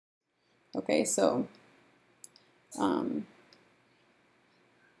Okay, so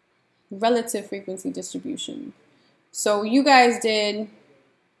relative frequency distribution. So you guys did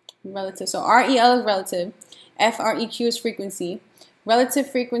relative. So REL is relative, FREQ is frequency,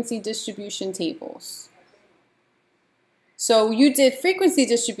 relative frequency distribution tables. So you did frequency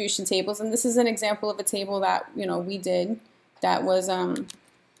distribution tables, and this is an example of a table that we did that was a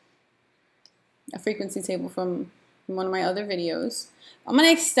frequency table from one of my other videos. I'm going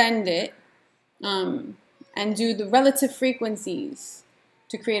to extend it and do the relative frequencies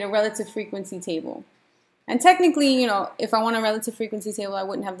to create a relative frequency table. And technically, if I want a relative frequency table, I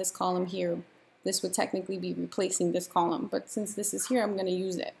wouldn't have this column here. This would technically be replacing this column, but since this is here, I'm going to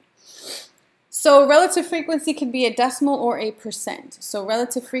use it. So relative frequency can be a decimal or a percent. So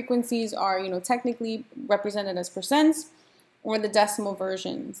relative frequencies are, technically represented as percents or the decimal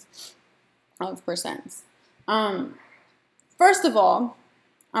versions of percents. First of all,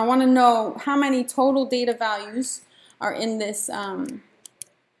 I want to know how many total data values are in this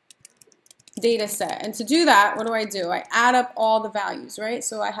data set. And to do that, what do? I add up all the values, right?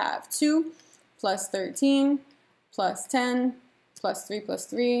 So I have 2 plus 13 plus 10 plus 3 plus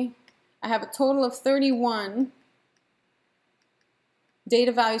 3. I have a total of 31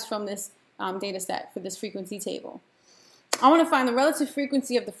 data values from this data set for this frequency table. I want to find the relative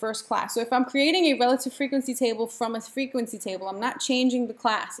frequency of the first class. So if I'm creating a relative frequency table from a frequency table, I'm not changing the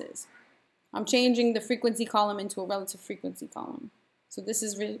classes. I'm changing the frequency column into a relative frequency column. So this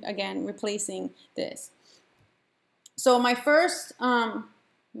is, again, replacing this. So my first, let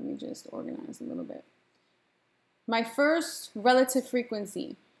me just organize a little bit. My first relative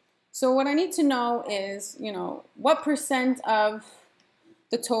frequency. So what I need to know is, what percent of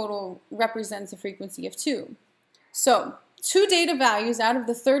the total represents a frequency of 2. So 2 data values out of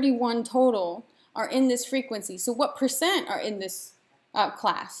the 31 total are in this frequency. So what percent are in this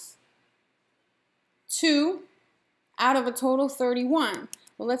class? 2 out of a total 31.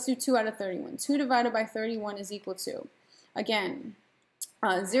 Well, let's do 2 out of 31. 2 divided by 31 is equal to, again,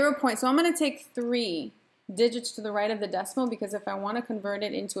 0. So I'm going to take 3 digits to the right of the decimal, because if I want to convert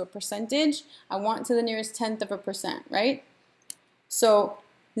it into a percentage, I want to the nearest tenth of a percent, right? So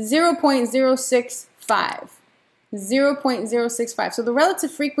 0.065. 0.065. So the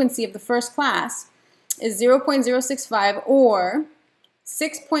relative frequency of the first class is 0.065, or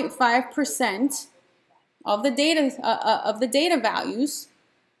 6.5% of the data values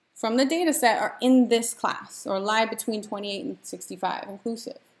from the data set are in this class, or lie between 28 and 65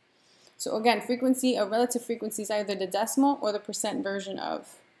 inclusive. So again, frequency, a relative frequency is either the decimal or the percent version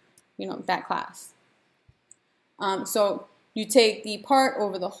of, that class. So you take the part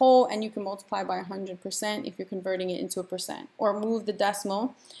over the whole, and you can multiply by 100% if you're converting it into a percent, or move the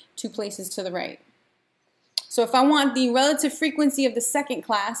decimal 2 places to the right. So if I want the relative frequency of the second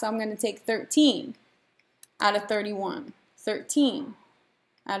class, I'm going to take 13 out of 31. 13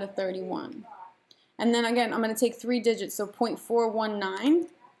 out of 31. And then again, I'm going to take 3 digits, so 0.419.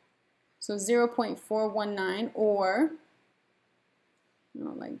 So 0.419, or, I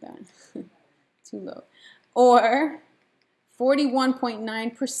don't like that, too low, or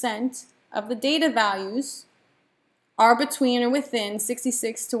 41.9% of the data values are between or within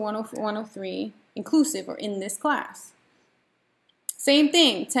 66 to 103 inclusive, or in this class. Same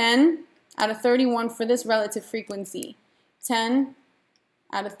thing, 10 out of 31 for this relative frequency. 10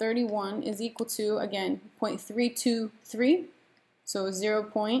 out of 31 is equal to, again, 0.323, so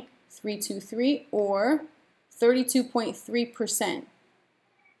 0.323, or 32.3%.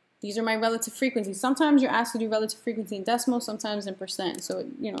 These are my relative frequencies. Sometimes you're asked to do relative frequency in decimal, sometimes in percent. So,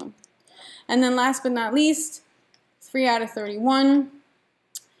 And then last but not least, 3 out of 31.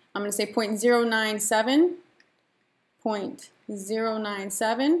 I'm going to say 0.097,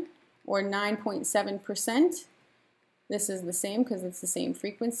 0.097, or 9.7%. This is the same because it's the same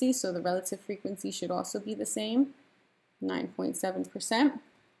frequency, so the relative frequency should also be the same, 9.7%.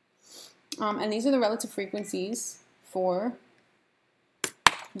 And these are the relative frequencies for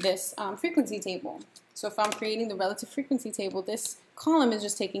this frequency table. So if I'm creating the relative frequency table, this column is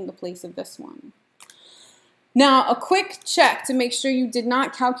just taking the place of this one. Now, a quick check to make sure you did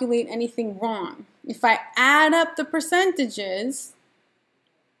not calculate anything wrong. If I add up the percentages,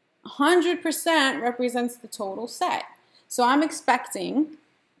 100% represents the total set. So I'm expecting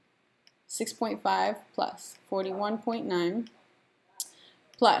 6.5 plus 41.9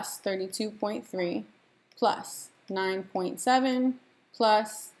 plus 32.3 plus 9.7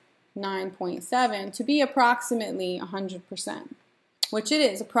 plus 9.7 to be approximately 100%, which it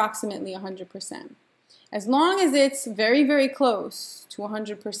is approximately 100%. As long as it's very, very close to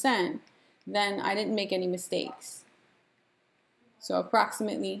 100%, then I didn't make any mistakes. So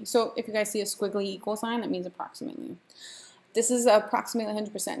approximately, so if you guys see a squiggly equal sign, that means approximately. This is approximately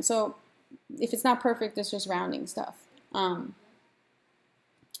 100%. So if it's not perfect, it's just rounding stuff.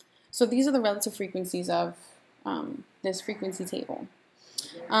 So these are the relative frequencies of this frequency table.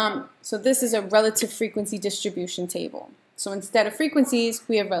 So this is a relative frequency distribution table. So instead of frequencies,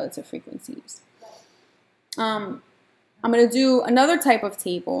 we have relative frequencies. I'm going to do another type of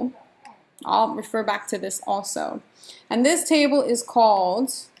table. I'll refer back to this also. And this table is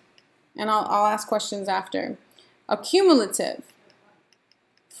called, and I'll ask questions after, a cumulative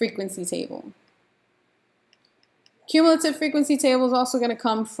frequency table. Cumulative frequency table is also going to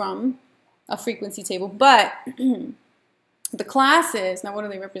come from a frequency table, but the classes, now what do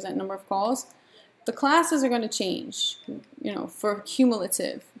they represent? Number of calls? The classes are going to change, you know, for a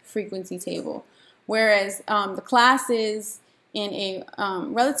cumulative frequency table, whereas the classes in a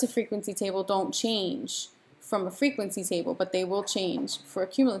relative frequency table don't change from a frequency table, but they will change for a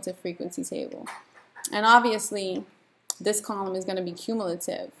cumulative frequency table. And obviously, this column is going to be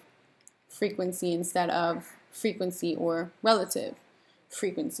cumulative frequency instead of frequency or relative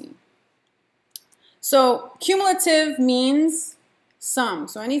frequency. So cumulative means sum.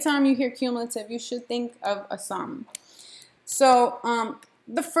 So anytime you hear cumulative, you should think of a sum. So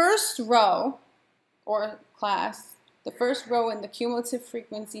the first row, or class, the first row in the cumulative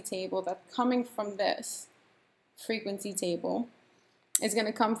frequency table that's coming from this frequency table is going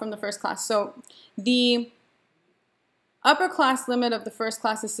to come from the first class. So the upper class limit of the first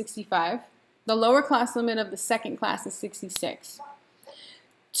class is 65. The lower class limit of the second class is 66.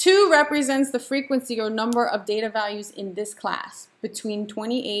 2 represents the frequency or number of data values in this class between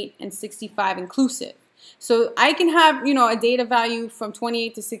 28 and 65 inclusive. So I can have, you know, a data value from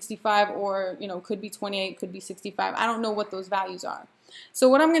 28 to 65, or, you know, could be 28, could be 65. I don't know what those values are. So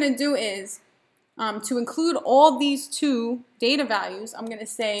what I'm going to do is, to include all these 2 data values, I'm going to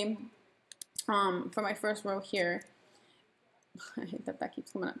say, for my first row here, I hate that that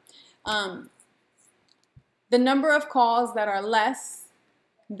keeps coming up, the number of calls that are less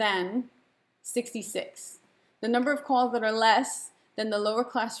than 66. The number of calls that are less than the lower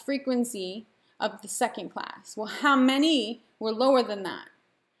class frequency of the second class. Well, how many were lower than that?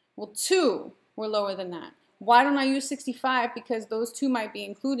 Well, 2 were lower than that. Why don't I use 65? Because those 2 might be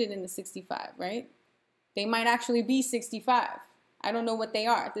included in the 65, right? They might actually be 65. I don't know what they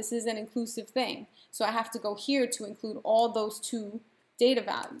are. This is an inclusive thing. So I have to go here to include all those 2 data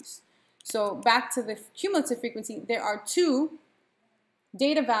values. So back to the cumulative frequency, there are 2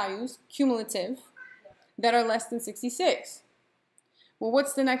 data values, cumulative, that are less than 66. Well,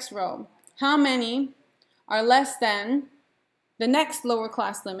 what's the next row? How many are less than the next lower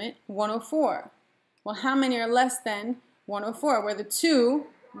class limit, 104? Well, how many are less than 104? Where the 2,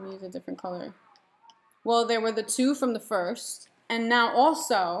 let me use a different color. Well, there were the 2 from the first, and now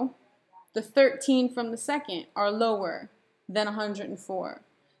also the 13 from the second are lower than 104.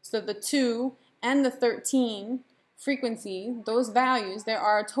 So the 2 and the 13 frequency, those values, there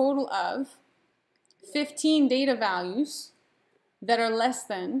are a total of 15 data values that are less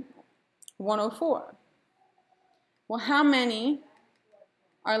than 104. Well, how many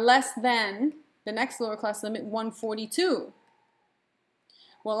are less than the next lower class limit, 142?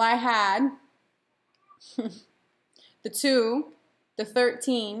 Well, I had the 2, the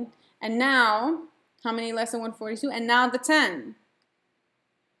 13, and now, how many less than 142? And now the 10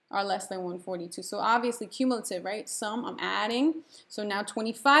 are less than 142. So obviously cumulative, right? Sum, I'm adding. So now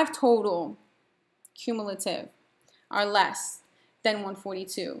 25 total cumulative are less than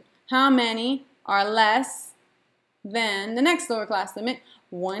 142. How many are less than the next lower class limit,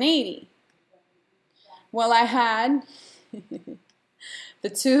 180? Well, I had the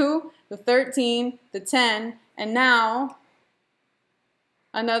 2, the 13, the 10, and now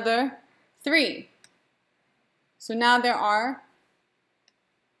another 3. So now there are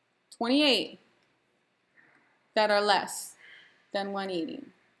 28 that are less than 180.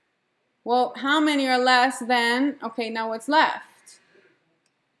 Well, how many are less than, okay, now what's left?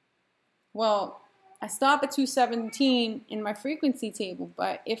 Well, I stop at 217 in my frequency table,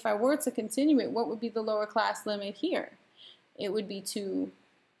 but if I were to continue it, what would be the lower class limit here? It would be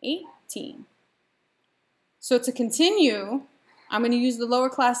 218. So to continue, I'm going to use the lower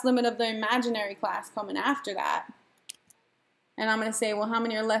class limit of the imaginary class coming after that. And I'm going to say, well, how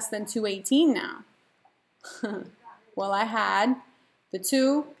many are less than 218 now? Well, I had the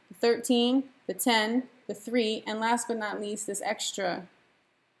 2, the 13, the 10, the 3, and last but not least, this extra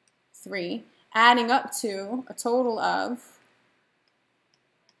 3, adding up to a total of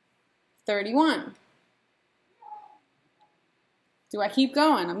 31. Do I keep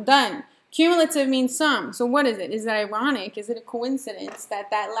going? I'm done. Cumulative means sum. So what is it? Is it ironic? Is it a coincidence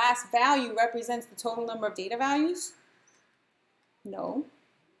that that last value represents the total number of data values? No.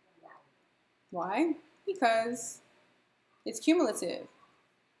 Why? Because it's cumulative.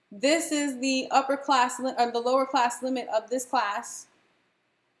 This is the upper class or the lower class limit of this class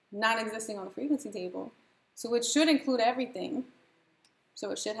not existing on the frequency table. So it should include everything.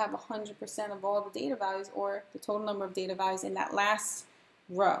 So it should have 100% of all the data values or the total number of data values in that last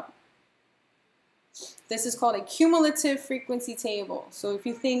row. This is called a cumulative frequency table. So if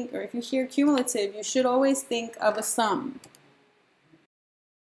you think, or if you hear cumulative, you should always think of a sum.